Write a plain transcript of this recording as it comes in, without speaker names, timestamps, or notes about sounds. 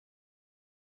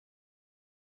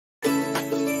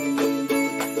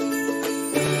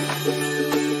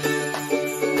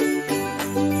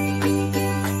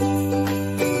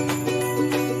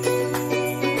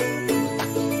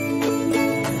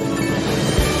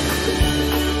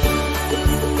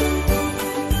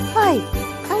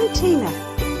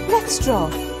draw.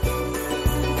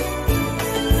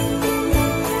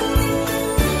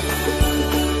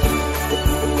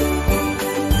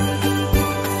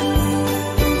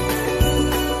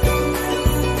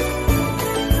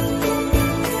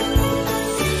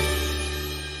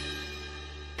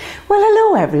 Well,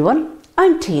 hello everyone,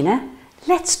 I'm Tina.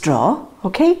 Let's draw,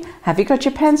 okay? Have you got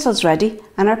your pencils ready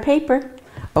and our paper?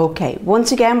 Okay,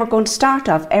 once again we're going to start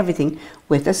off everything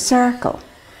with a circle.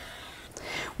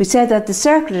 We said that the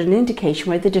circle is an indication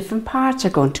where the different parts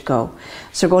are going to go.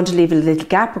 So we're going to leave a little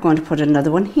gap, we're going to put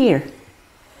another one here.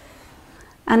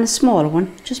 And a smaller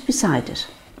one just beside it,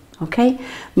 okay?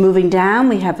 Moving down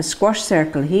we have a squash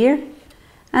circle here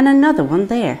and another one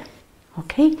there.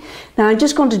 Okay, now I'm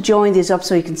just going to join these up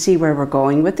so you can see where we're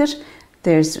going with it.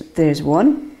 There's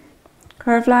one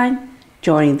curved line,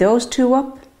 joining those two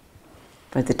up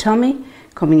for the tummy,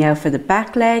 coming out for the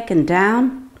back leg and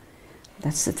down.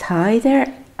 That's the thigh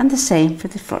there, and the same for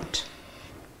the front.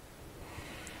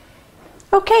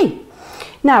 Okay,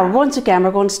 now once again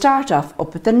we're going to start off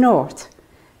up at the north.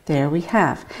 There we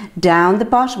have. Down the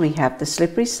bottom we have the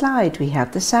slippery slide, we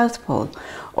have the South Pole.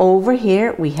 Over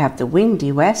here we have the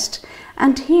windy west,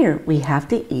 and here we have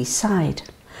the east side.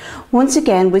 Once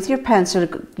again with your pencil,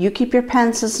 you keep your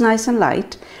pencils nice and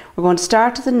light. We're going to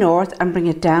start to the north and bring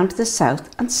it down to the south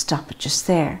and stop it just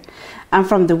there. And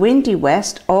from the windy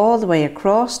west all the way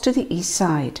across to the east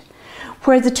side.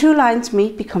 Where the two lines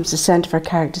meet becomes the centre of our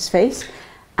character's face,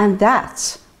 and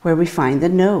that's where we find the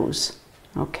nose.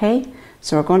 Okay,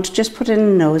 so we're going to just put in a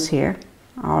nose here.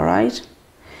 All right,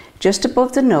 just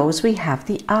above the nose we have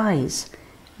the eyes.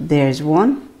 There's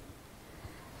one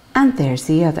and there's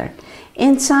the other.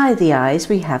 Inside the eyes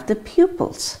we have the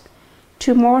pupils.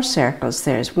 Two more circles.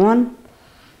 There's one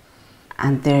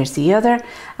and there's the other.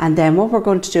 And then what we're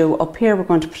going to do up here, we're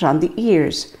going to put on the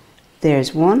ears.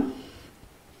 There's one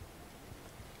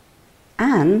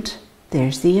and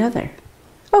there's the other.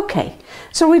 Okay,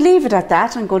 so we leave it at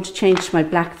that. I'm going to change to my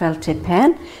black felt tip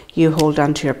pen. You hold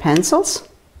on to your pencils.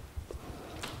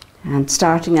 And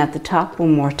starting at the top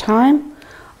one more time.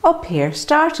 Up here,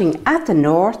 starting at the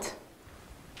north.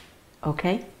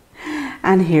 Okay,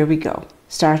 and here we go.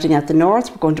 Starting at the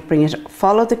north, we're going to bring it,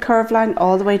 follow the curved line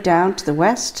all the way down to the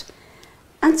west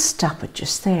and stop it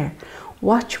just there.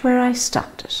 Watch where I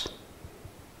stopped it.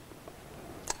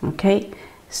 Okay,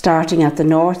 starting at the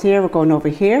north here, we're going over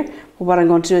here. But what I'm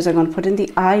going to do is I'm going to put in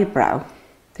the eyebrow.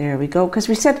 There we go, because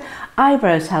we said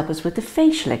eyebrows help us with the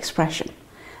facial expression.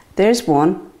 There's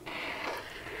one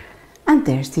and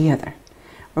there's the other.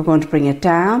 We're going to bring it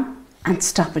down and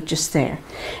stop it just there.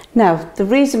 Now, the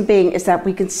reason being is that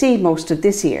we can see most of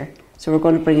this ear. So we're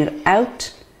going to bring it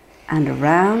out and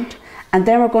around, and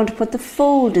then we're going to put the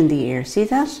fold in the ear. See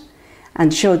that?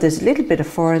 And show there's a little bit of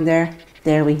fur in there.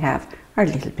 There we have our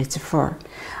little bits of fur.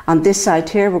 On this side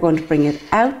here, we're going to bring it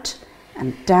out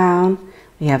and down.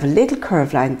 We have a little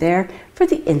curved line there for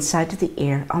the inside of the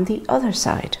ear on the other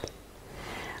side.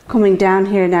 Coming down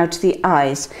here now to the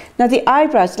eyes. Now the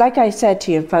eyebrows, like I said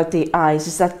to you about the eyes,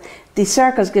 is that the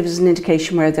circles give us an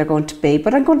indication where they're going to be,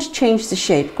 but I'm going to change the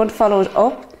shape. I'm going to follow it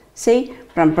up, see,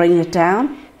 but I'm bringing it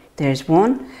down. There's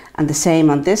one, and the same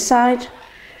on this side.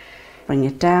 Bring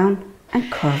it down and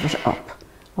curve it up.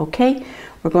 Okay,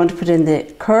 we're going to put in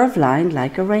the curved line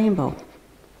like a rainbow.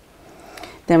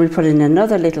 Then we put in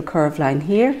another little curved line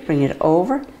here, bring it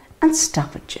over and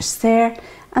stop it just there,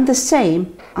 and the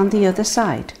same on the other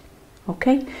side.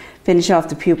 Okay, finish off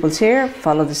the pupils here,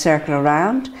 follow the circle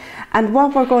around, and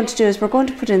what we're going to do is we're going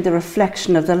to put in the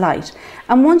reflection of the light.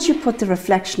 And once you put the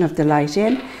reflection of the light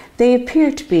in, they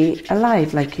appear to be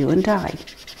alive like you and I.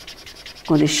 I'm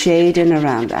going to shade in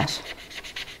around that.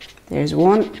 There's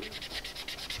one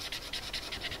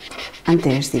and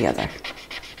there's the other.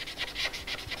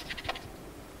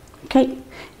 Okay,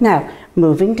 now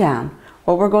moving down,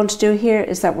 what we're going to do here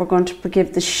is that we're going to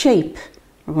give the shape.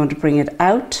 We're going to bring it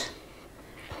out,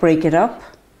 break it up,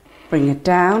 bring it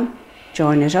down,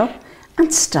 join it up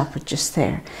and stop it just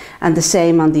there. And the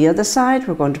same on the other side,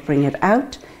 we're going to bring it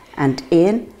out and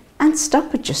in and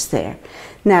stop it just there.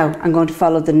 Now I'm going to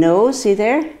follow the nose, see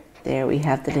there? There we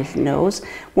have the little nose.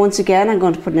 Once again, I'm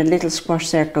going to put in a little squash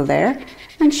circle there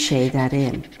and shade that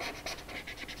in.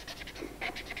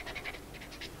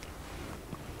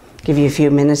 Give you a few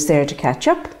minutes there to catch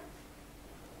up.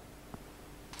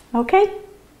 Okay?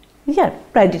 Yeah,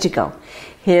 ready to go.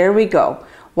 Here we go.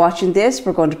 Watching this,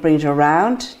 we're going to bring it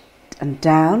around and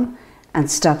down and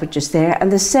stop it just there.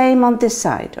 And the same on this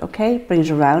side, okay? Bring it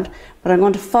around. But I'm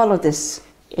going to follow this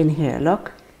in here,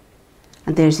 look.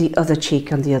 And there's the other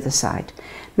cheek on the other side.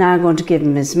 Now I'm going to give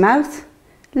him his mouth,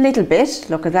 a little bit,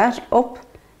 look at that, up,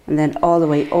 and then all the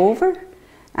way over.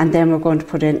 And then we're going to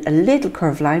put in a little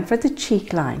curved line for the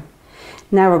cheek line.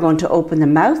 Now we're going to open the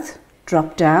mouth,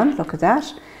 drop down, look at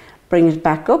that, bring it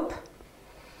back up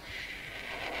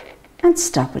and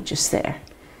stop it just there.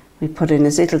 We put in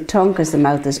his little tongue because the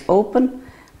mouth is open,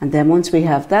 and then once we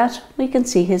have that, we can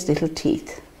see his little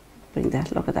teeth. Bring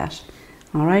that, look at that.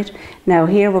 All right, now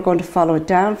here we're going to follow it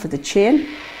down for the chin,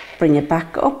 bring it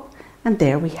back up, and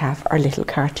there we have our little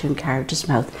cartoon character's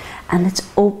mouth, and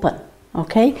it's open,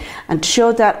 okay? And to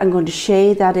show that, I'm going to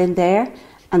shade that in there,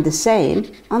 and the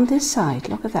same on this side,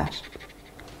 look at that.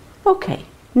 Okay,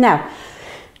 now,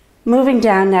 moving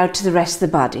down now to the rest of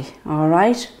the body, all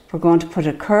right? We're going to put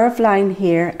a curved line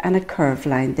here and a curved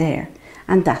line there,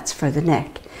 and that's for the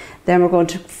neck. Then we're going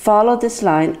to follow this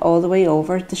line all the way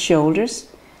over the shoulders,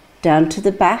 down to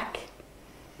the back,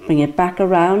 bring it back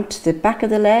around to the back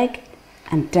of the leg,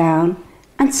 and down,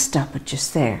 and stop it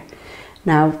just there.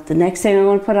 Now, the next thing I'm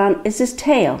going to put on is his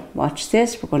tail. Watch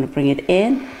this, we're going to bring it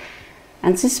in,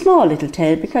 and it's a small little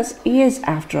tail because he is,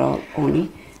 after all,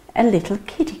 only a little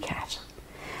kitty cat.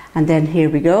 And then here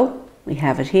we go, we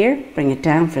have it here, bring it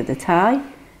down for the thigh,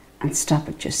 and stop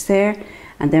it just there.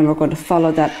 And then we're going to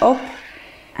follow that up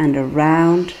and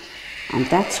around on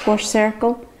that squash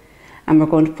circle, and we're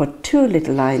going to put two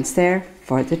little lines there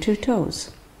for the two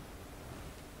toes.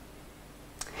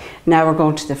 Now we're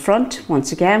going to the front.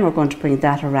 Once again, we're going to bring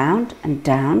that around and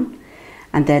down,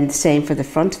 and then the same for the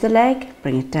front of the leg,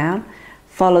 bring it down,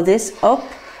 follow this up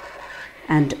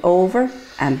and over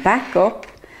and back up,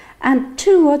 and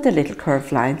two other little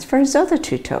curved lines for his other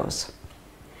two toes.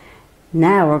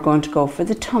 Now we're going to go for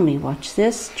the tummy. Watch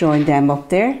this, join them up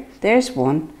there. There's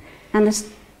one, and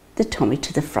it's the tummy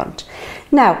to the front.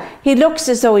 Now, he looks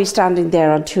as though he's standing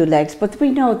there on two legs, but we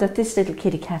know that this little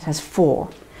kitty cat has four.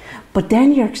 But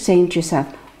then you're saying to yourself,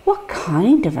 what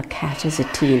kind of a cat is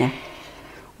it, Tina?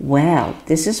 Well,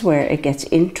 this is where it gets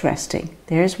interesting.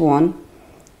 There's one,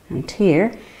 and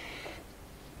here,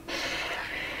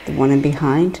 the one in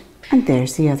behind, and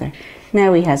there's the other.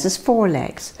 Now he has his four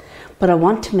legs, but I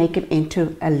want to make him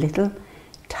into a little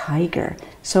tiger.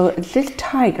 So a little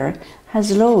tiger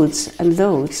has loads and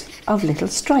loads of little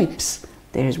stripes.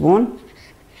 There's one,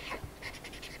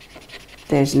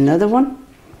 there's another one.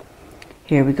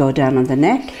 Here we go down on the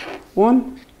neck.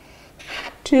 1,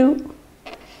 2,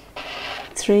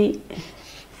 3,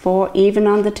 4, even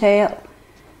on the tail.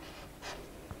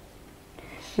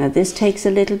 Now this takes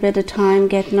a little bit of time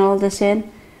getting all this in.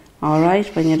 All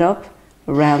right, bring it up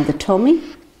around the tummy.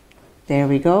 There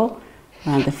we go.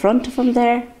 Around the front of him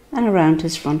there, and around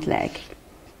his front leg.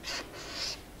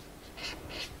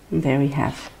 And there we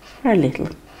have our little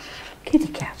kitty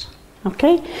cat.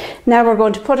 Okay, now we're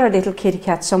going to put our little kitty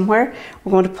cat somewhere.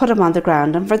 We're going to put him on the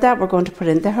ground, and for that we're going to put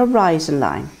in the horizon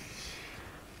line.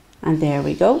 And there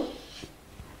we go.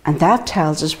 And that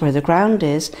tells us where the ground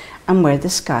is and where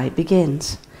the sky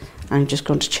begins. I'm just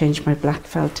going to change my black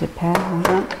felt tip pen. Hold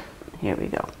on. Here we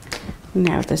go.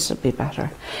 Now this will be better.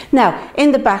 Now,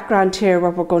 in the background here,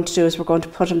 what we're going to do is we're going to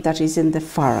put him that he's in the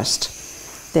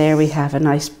forest. There we have a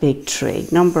nice big tree,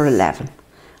 number 11.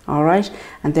 All right,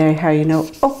 and there how you know,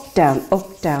 up, down,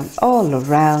 all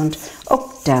around,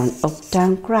 up,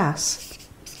 down, grass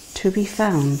to be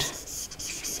found.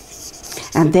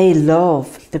 And they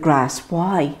love the grass.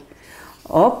 Why?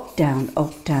 Up, down,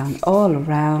 all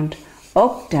around,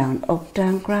 up,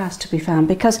 down, grass to be found.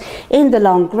 Because in the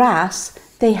long grass,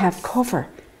 they have cover.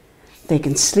 They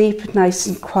can sleep nice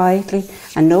and quietly,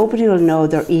 and nobody will know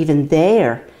they're even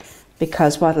there.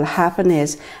 Because what will happen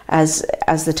is, as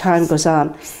the time goes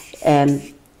on,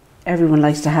 everyone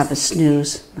likes to have a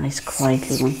snooze, nice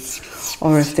quietly one.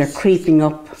 Or if they're creeping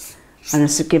up and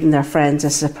it's giving their friends a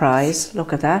surprise,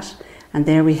 look at that. And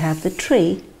there we have the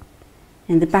tree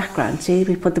in the background. See,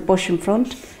 we put the bush in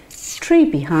front, tree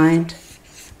behind,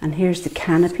 and here's the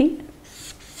canopy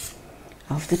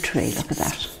of the tree. Look at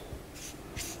that.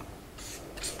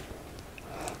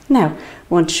 Now, I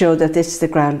want to show that this is the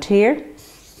ground here.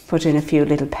 Put in a few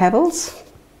little pebbles,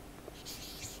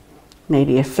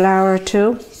 maybe a flower or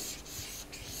two.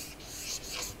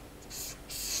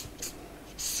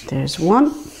 There's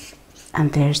one,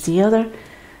 and there's the other.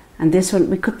 And this one,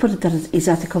 we could put it that he's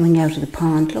at the coming out of the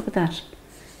pond. Look at that,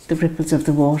 the ripples of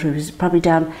the water. He's probably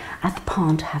down at the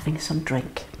pond having some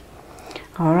drink.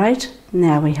 All right,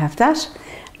 now we have that.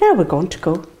 Now we're going to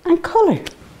go and colour.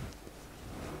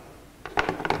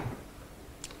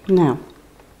 Now,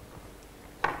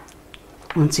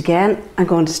 once again, I'm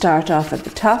going to start off at the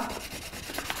top.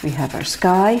 We have our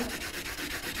sky.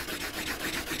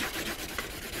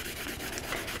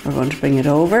 We're going to bring it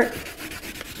over.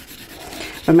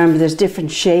 Remember, there's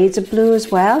different shades of blue as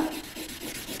well.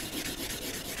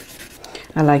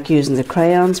 I like using the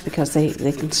crayons because they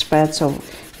can spread, so you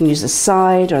can use the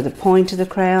side or the point of the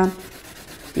crayon.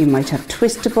 You might have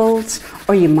twistables,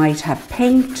 or you might have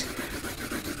paint,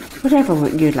 whatever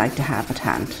you'd like to have at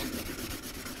hand.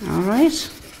 All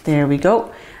right, there we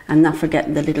go. And not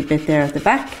forgetting the little bit there at the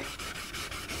back.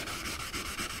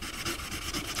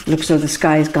 Looks so the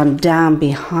sky's gone down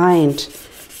behind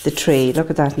the tree. Look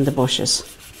at that in the bushes.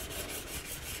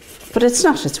 But it's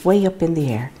not, it's way up in the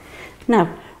air.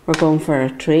 Now, we're going for our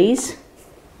trees.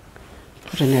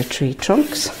 Put in our tree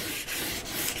trunks.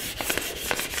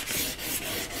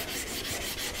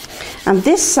 And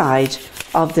this side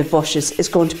of the bushes is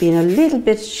going to be in a little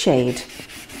bit of shade.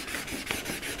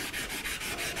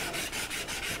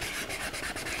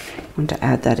 I want to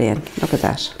add that in. Look at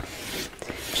that.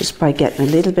 Just by getting a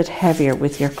little bit heavier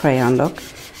with your crayon, look,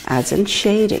 adds in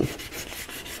shading.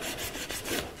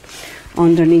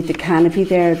 Underneath the canopy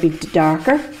there, it'll be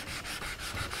darker.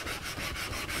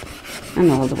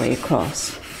 And all the way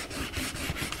across.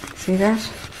 See that?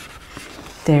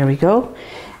 There we go.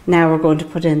 Now we're going to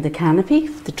put in the canopy,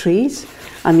 the trees.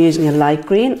 I'm using a light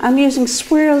green. I'm using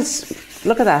swirls.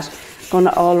 Look at that. Going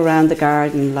all around the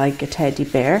garden like a teddy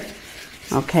bear.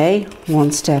 Okay,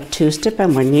 one step, two step,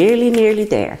 and we're nearly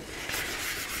there.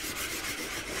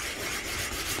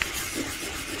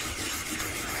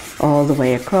 All the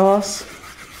way across.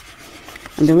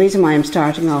 And the reason why I'm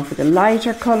starting off with a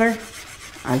lighter colour,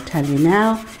 I'll tell you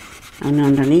now, and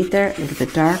underneath there, a little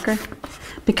bit darker.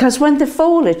 Because when the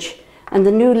foliage and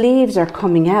the new leaves are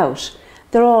coming out,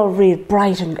 they're all real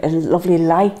bright and lovely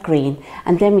light green,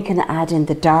 and then we can add in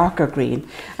the darker green,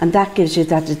 and that gives you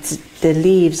that the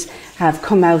leaves have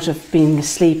come out of being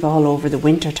asleep all over the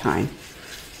winter time.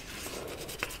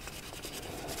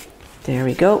 There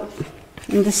we go.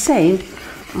 And the same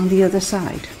on the other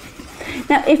side.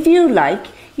 Now if you like,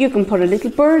 you can put a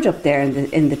little bird up there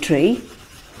in the tree.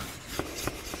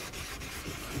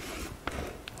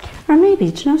 Or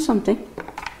maybe, do you know something?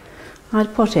 I'll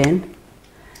put in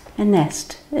a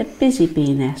nest, a busy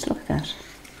bee nest, look at that.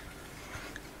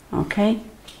 Okay,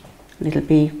 little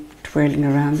bee twirling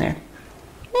around there.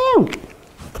 Now,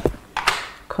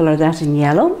 colour that in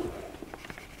yellow.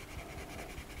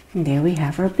 And there we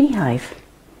have our beehive.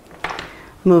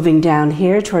 Moving down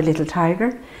here to our little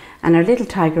tiger, and our little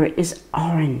tiger is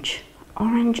orange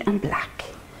and black.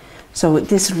 So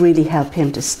this really helped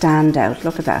him to stand out,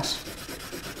 look at that.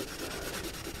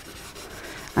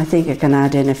 I think I can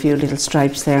add in a few little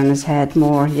stripes there on his head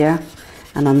more, yeah,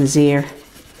 and on his ear,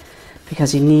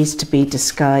 because he needs to be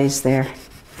disguised there,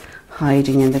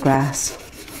 hiding in the grass,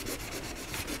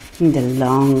 in the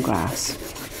long grass.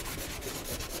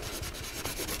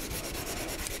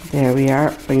 There we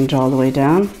are, bring it all the way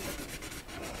down.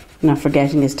 Not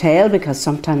forgetting his tail, because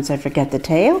sometimes I forget the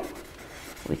tail.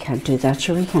 We can't do that,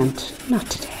 sure we can't, not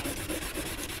today.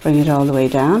 Bring it all the way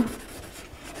down.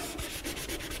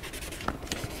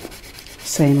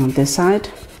 Same on this side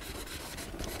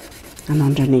and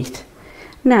underneath.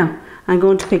 Now I'm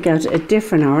going to pick out a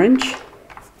different orange,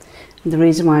 and the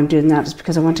reason why I'm doing that is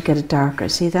because I want to get it darker.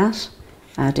 See that?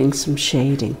 Adding some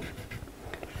shading.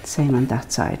 Same on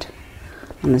that side,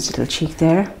 on his little cheek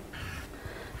there,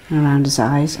 and around his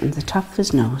eyes and the top of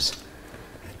his nose.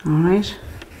 All right,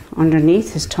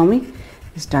 underneath his tummy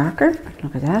is darker.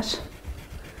 Look at that.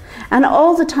 And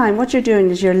all the time what you're doing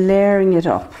is you're layering it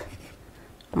up.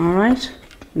 All right,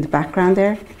 in the background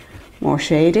there, more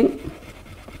shading.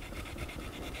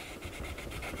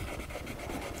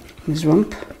 His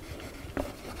rump,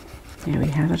 there we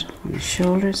have it, on his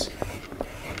shoulders.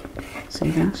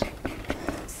 See that?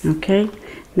 Okay,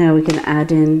 now we can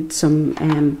add in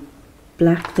some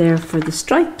black there for the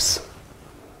stripes.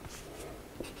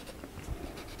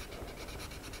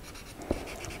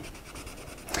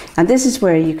 And this is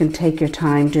where you can take your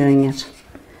time doing it,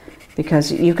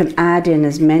 because you can add in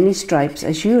as many stripes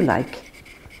as you like.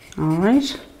 All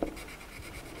right,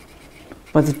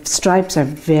 but the stripes are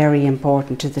very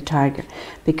important to the tiger,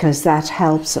 because that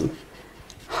helps him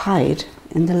hide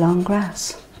in the long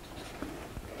grass.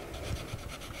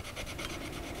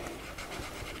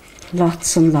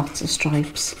 Lots and lots of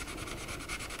stripes.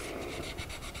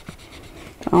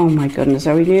 Oh my goodness,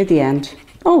 are we near the end?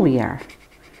 Oh, we are.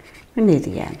 We're near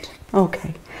the end.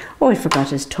 Okay. Oh, I forgot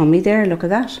his tummy there. Look at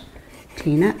that.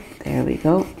 Tina, there we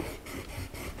go.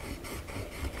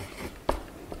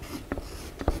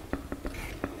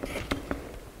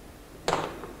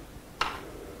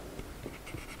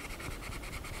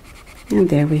 And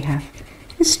there we have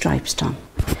his stripes done.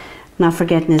 Not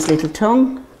forgetting his little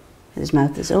tongue. His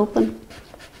mouth is open.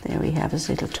 There we have his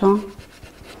little tongue.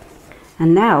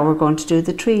 And now we're going to do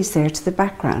the trees there to the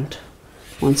background.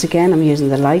 Once again, I'm using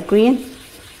the light green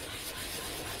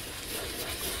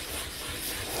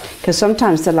because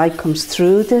sometimes the light comes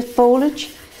through the foliage.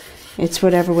 It's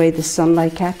whatever way the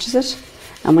sunlight catches it.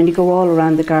 And when you go all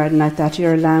around the garden like that,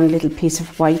 you're allowing a little piece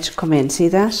of white to come in. See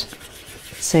that?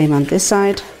 Same on this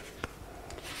side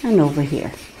and over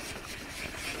here.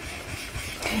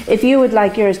 If you would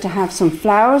like yours to have some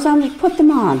flowers on it, put them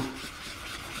on.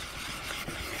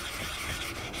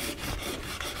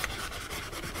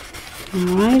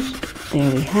 Alright,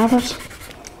 there we have it.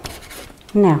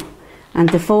 Now, and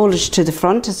the foliage to the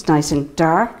front is nice and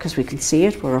dark because we can see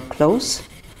it, we're up close.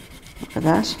 Look at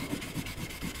that.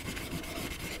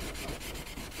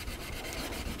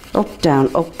 Up,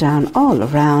 down, all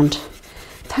around.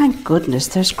 Thank goodness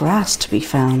there's grass to be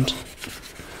found.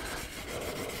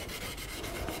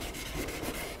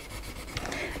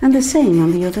 And the same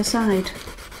on the other side.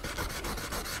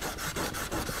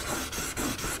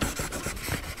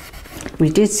 We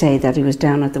did say that he was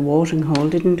down at the watering hole,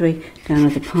 didn't we? Down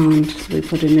at the pond. So we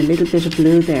put in a little bit of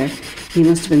blue there. He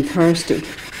must have been thirsty.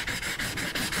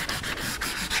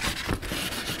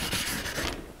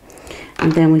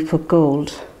 And then we put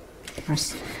gold, or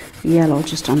yellow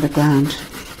just on the ground.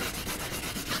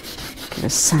 Get a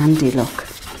sandy look.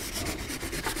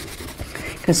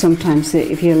 Because sometimes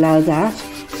if you allow that,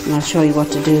 and I'll show you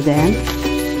what to do then,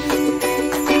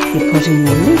 you put in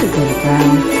a little bit of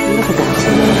brown. Look at that,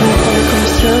 see how the colour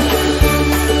comes through?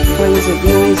 Brings it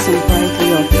nice and brightly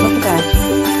up. Look at that.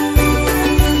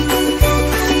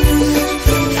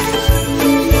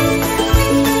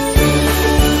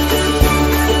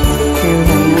 There we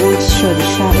go. Now I want to show the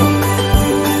shadow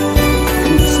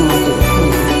on the side of the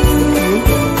colour. Okay?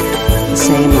 The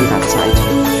same on that side.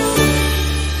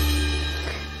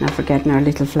 Now for getting our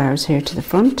little flowers here to the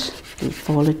front, the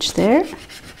foliage there.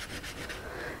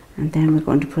 And then we're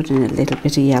going to put in a little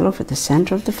bit of yellow for the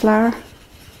centre of the flower.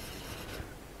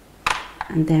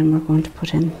 And then we're going to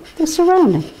put in the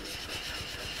surrounding.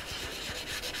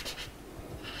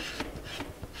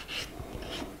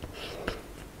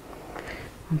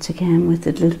 Once again with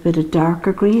a little bit of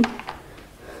darker green.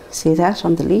 See that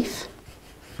on the leaf?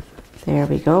 There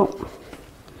we go.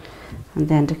 And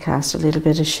then to cast a little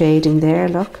bit of shading there,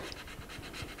 look.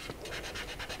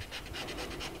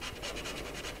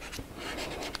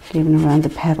 Even around the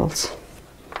petals.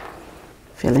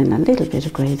 Fill in a little bit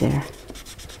of grey there.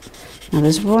 Now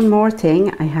there's one more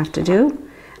thing I have to do,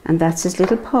 and that's his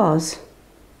little paws.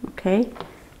 Okay, I'm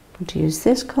going to use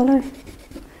this colour.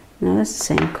 No, that's the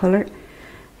same colour.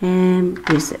 And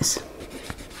use this.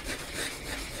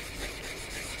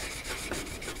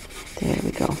 There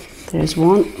we go. There's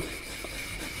one.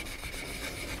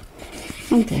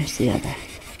 And there's the other.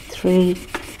 3.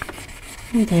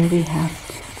 And there we have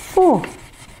 4.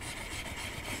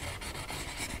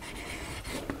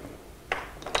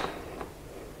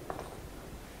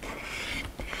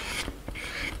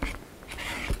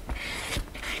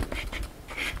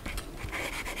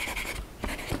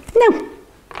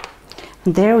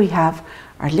 And there we have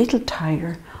our little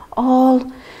tiger,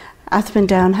 all up and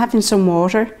down, having some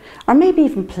water, or maybe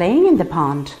even playing in the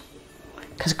pond,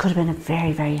 because it could have been a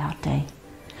very, very hot day.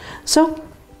 So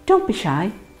don't be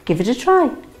shy, give it a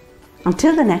try.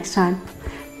 Until the next time,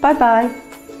 bye bye.